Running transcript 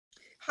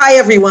Hi,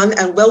 everyone,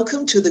 and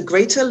welcome to the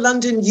Greater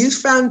London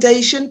Youth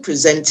Foundation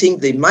presenting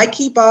the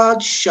Mikey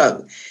Bard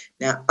Show.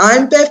 Now,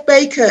 I'm Bev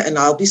Baker, and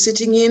I'll be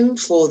sitting in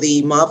for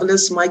the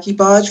marvelous Mikey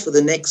Bard for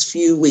the next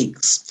few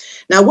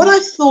weeks. Now, what I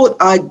thought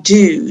I'd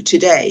do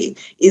today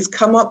is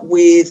come up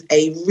with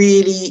a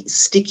really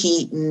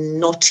sticky,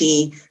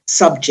 knotty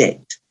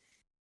subject.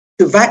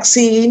 To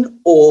vaccine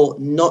or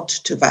not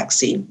to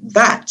vaccine?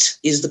 That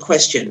is the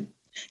question.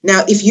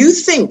 Now, if you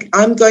think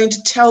I'm going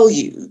to tell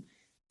you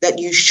that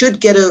you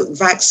should get a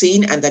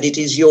vaccine and that it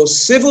is your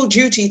civil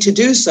duty to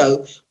do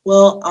so,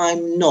 well,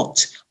 I'm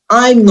not.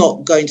 I'm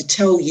not going to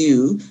tell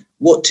you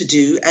what to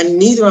do, and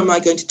neither am I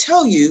going to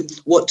tell you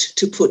what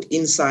to put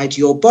inside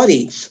your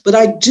body. But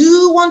I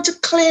do want to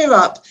clear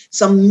up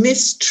some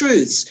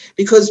mistruths,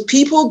 because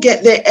people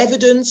get their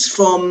evidence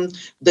from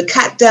the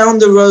cat down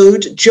the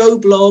road, Joe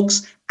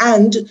Blogs,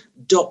 and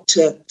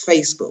Dr.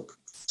 Facebook.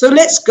 So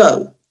let's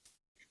go.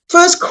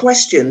 First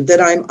question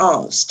that I'm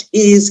asked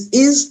is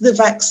the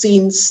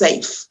vaccine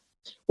safe?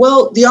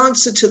 Well, the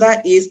answer to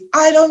that is,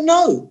 I don't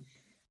know.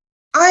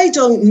 I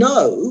don't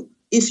know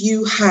if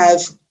you have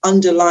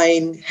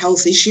underlying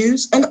health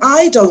issues, and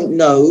I don't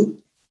know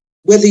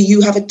whether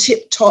you have a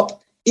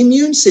tip-top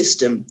immune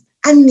system,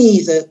 and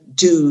neither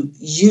do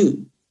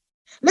you.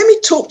 Let me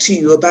talk to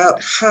you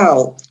about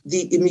how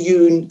the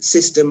immune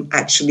system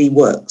actually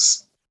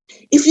works.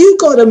 If you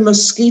got a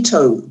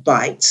mosquito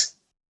bite,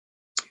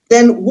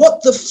 then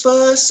what the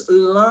first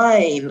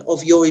line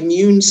of your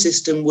immune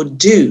system would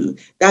do,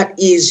 that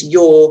is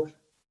your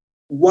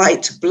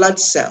white blood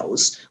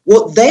cells,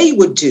 what they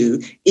would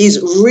do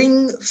is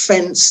ring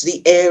fence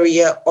the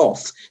area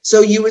off.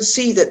 So you would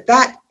see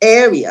that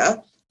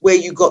area where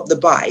you got the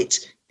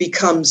bite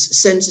becomes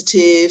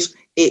sensitive,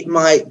 it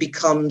might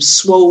become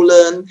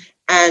swollen,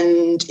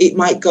 and it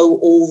might go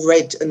all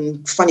red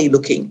and funny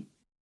looking.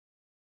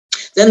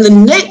 Then the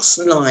next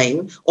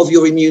line of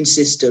your immune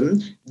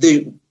system,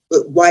 the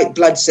white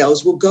blood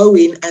cells, will go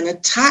in and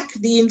attack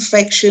the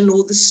infection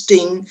or the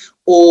sting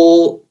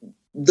or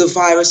the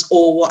virus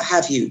or what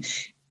have you.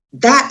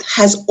 That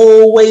has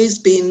always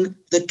been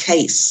the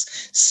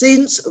case.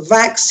 Since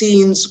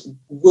vaccines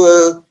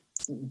were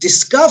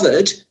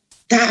discovered,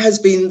 that has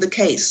been the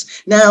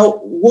case. Now,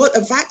 what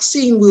a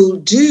vaccine will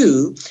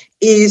do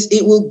is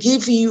it will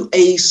give you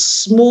a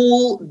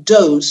small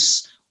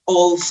dose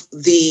of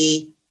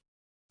the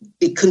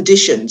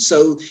condition.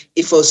 So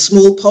if for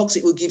smallpox,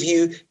 it will give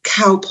you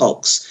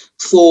cowpox.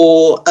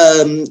 For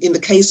in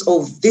the case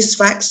of this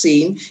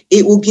vaccine,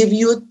 it will give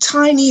you a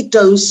tiny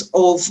dose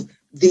of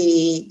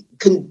the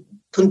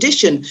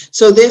condition.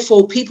 So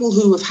therefore, people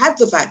who have had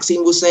the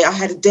vaccine will say, I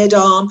had a dead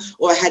arm,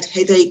 or I had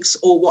headaches,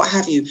 or what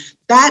have you.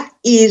 That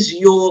is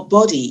your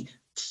body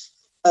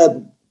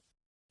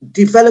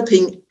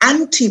developing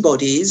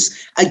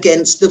antibodies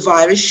against the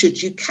virus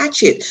should you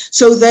catch it.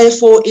 So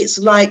therefore, it's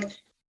like,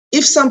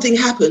 if something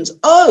happens,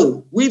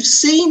 oh, we've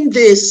seen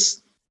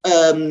this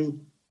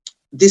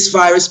this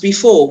virus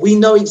before, we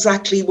know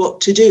exactly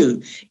what to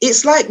do.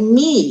 It's like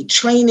me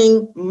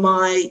training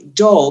my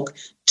dog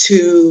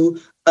to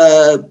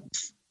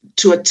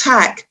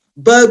attack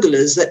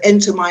burglars that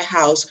enter my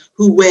house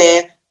who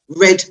wear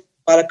red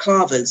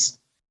balaclavas.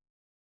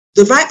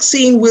 The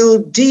vaccine will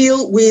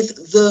deal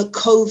with the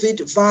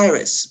COVID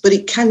virus, but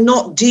it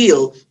cannot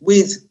deal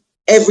with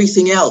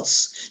everything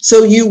else.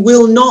 So you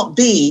will not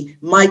be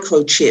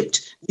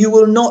microchipped. You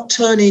will not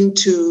turn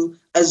into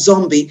a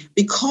zombie,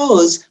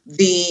 because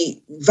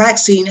the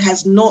vaccine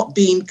has not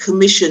been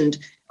commissioned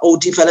or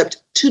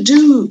developed to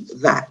do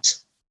that.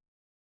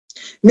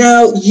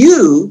 Now,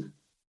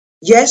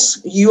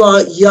 yes, you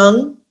are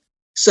young,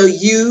 so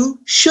you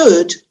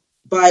should,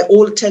 by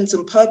all intents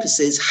and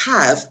purposes,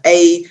 have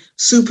a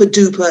super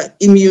duper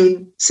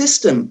immune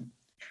system.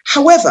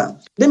 However,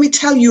 let me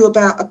tell you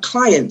about a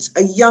client,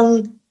 a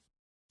young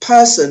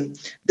person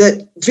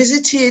that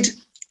visited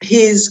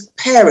his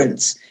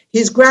parents.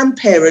 His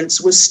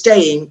grandparents were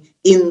staying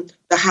in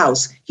the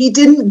house. He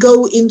didn't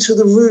go into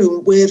the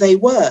room where they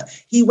were.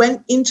 He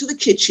went into the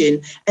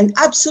kitchen and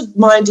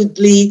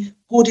absent-mindedly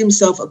poured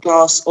himself a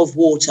glass of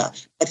water,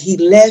 but he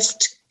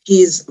left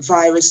his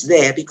virus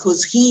there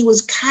because he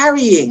was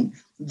carrying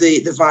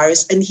the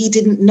virus and he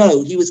didn't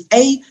know. He was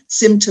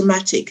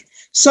asymptomatic.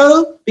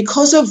 So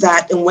because of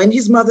that, and when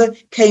his mother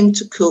came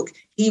to cook,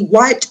 he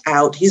wiped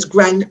out his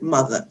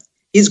grandmother,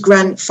 his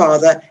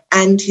grandfather,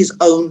 and his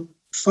own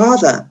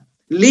father,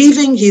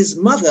 leaving his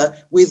mother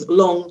with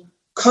long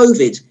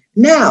COVID.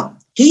 Now,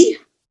 he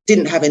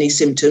didn't have any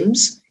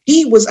symptoms.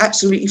 He was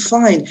absolutely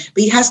fine,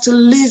 but he has to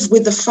live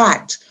with the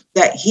fact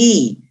that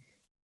he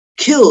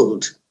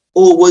killed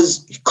or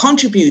was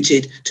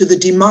contributed to the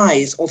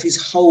demise of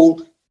his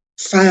whole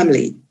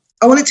family.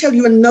 I want to tell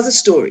you another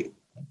story.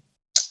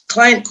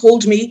 Client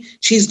called me.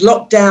 She's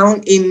locked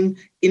down in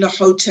a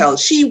hotel.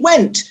 She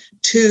went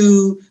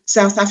to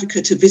South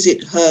Africa to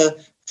visit her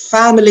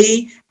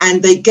family,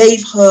 and they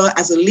gave her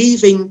as a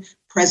leaving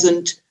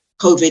present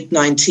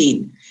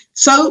COVID-19.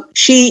 So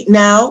she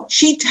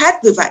had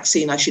the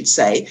vaccine, I should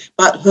say,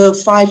 but her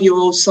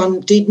 5-year-old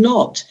son did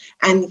not.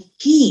 And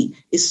he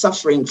is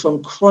suffering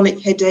from chronic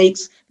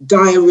headaches,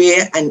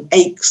 diarrhea, and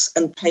aches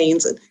and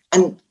pains,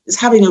 and is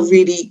having a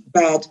really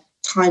bad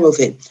time of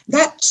it.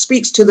 That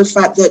speaks to the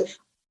fact that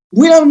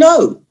we don't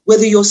know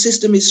whether your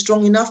system is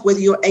strong enough, whether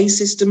you're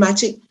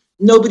asymptomatic.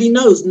 Nobody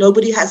knows.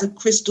 Nobody has a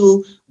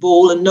crystal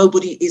ball, and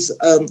nobody is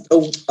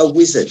a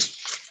wizard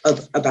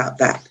about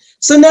that.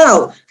 So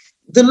now,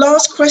 the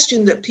last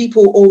question that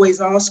people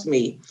always ask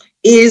me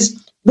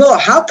is, well,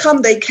 how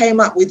come they came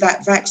up with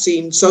that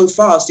vaccine so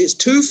fast? It's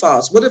too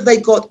fast. What have they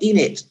got in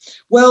it?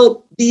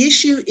 Well, the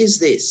issue is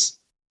this.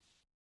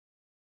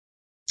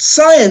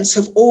 Scientists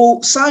have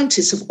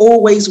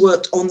always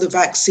worked on the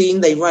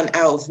vaccine. They run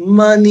out of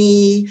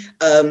money.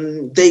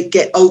 They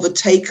get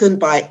overtaken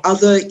by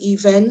other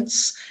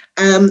events.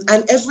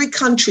 And every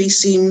country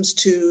seems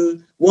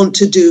to want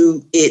to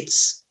do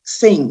its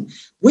thing.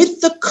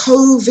 With the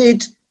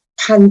COVID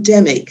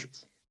pandemic,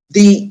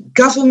 the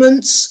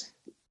governments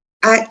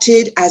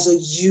acted as a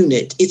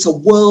unit. It's a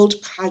world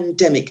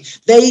pandemic.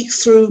 They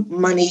threw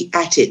money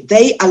at it.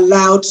 They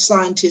allowed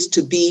scientists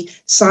to be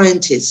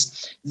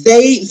scientists.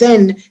 They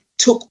then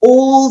took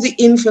all the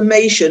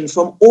information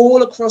from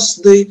all across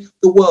the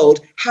world.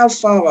 How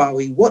far are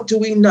we? What do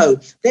we know?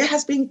 There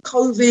has been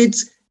COVID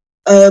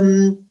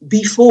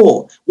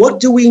before. What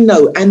do we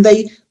know? And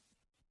they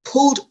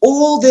pulled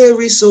all their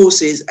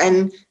resources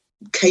and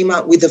came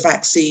out with a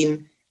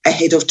vaccine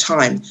ahead of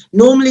time.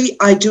 Normally,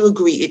 I do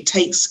agree, it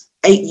takes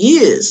 8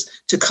 years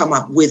to come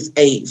up with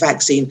a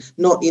vaccine.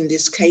 Not in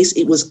this case,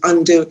 it was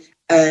under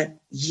a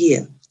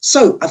year.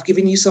 So I've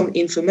given you some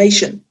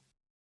information.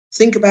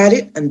 Think about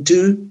it and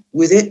do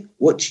with it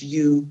what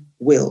you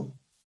will.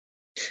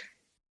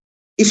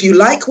 If you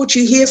like what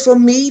you hear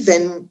from me,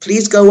 then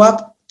please go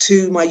up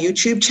to my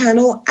YouTube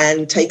channel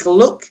and take a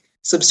look,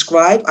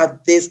 subscribe.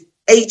 There's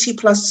 80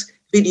 plus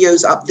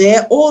videos up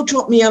there, or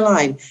drop me a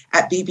line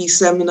at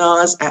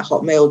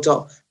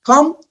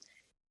bbseminars@hotmail.com.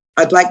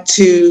 I'd like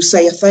to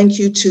say a thank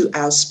you to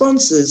our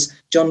sponsors,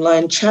 John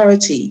Lyon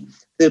Charity,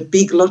 the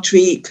Big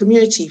Lottery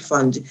Community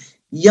Fund,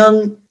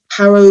 Young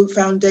Harrow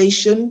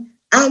Foundation,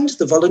 and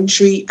the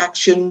Voluntary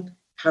Action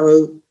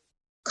Harrow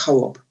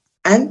Co-op.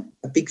 And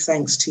a big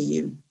thanks to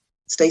you.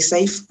 Stay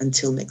safe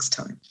until next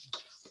time.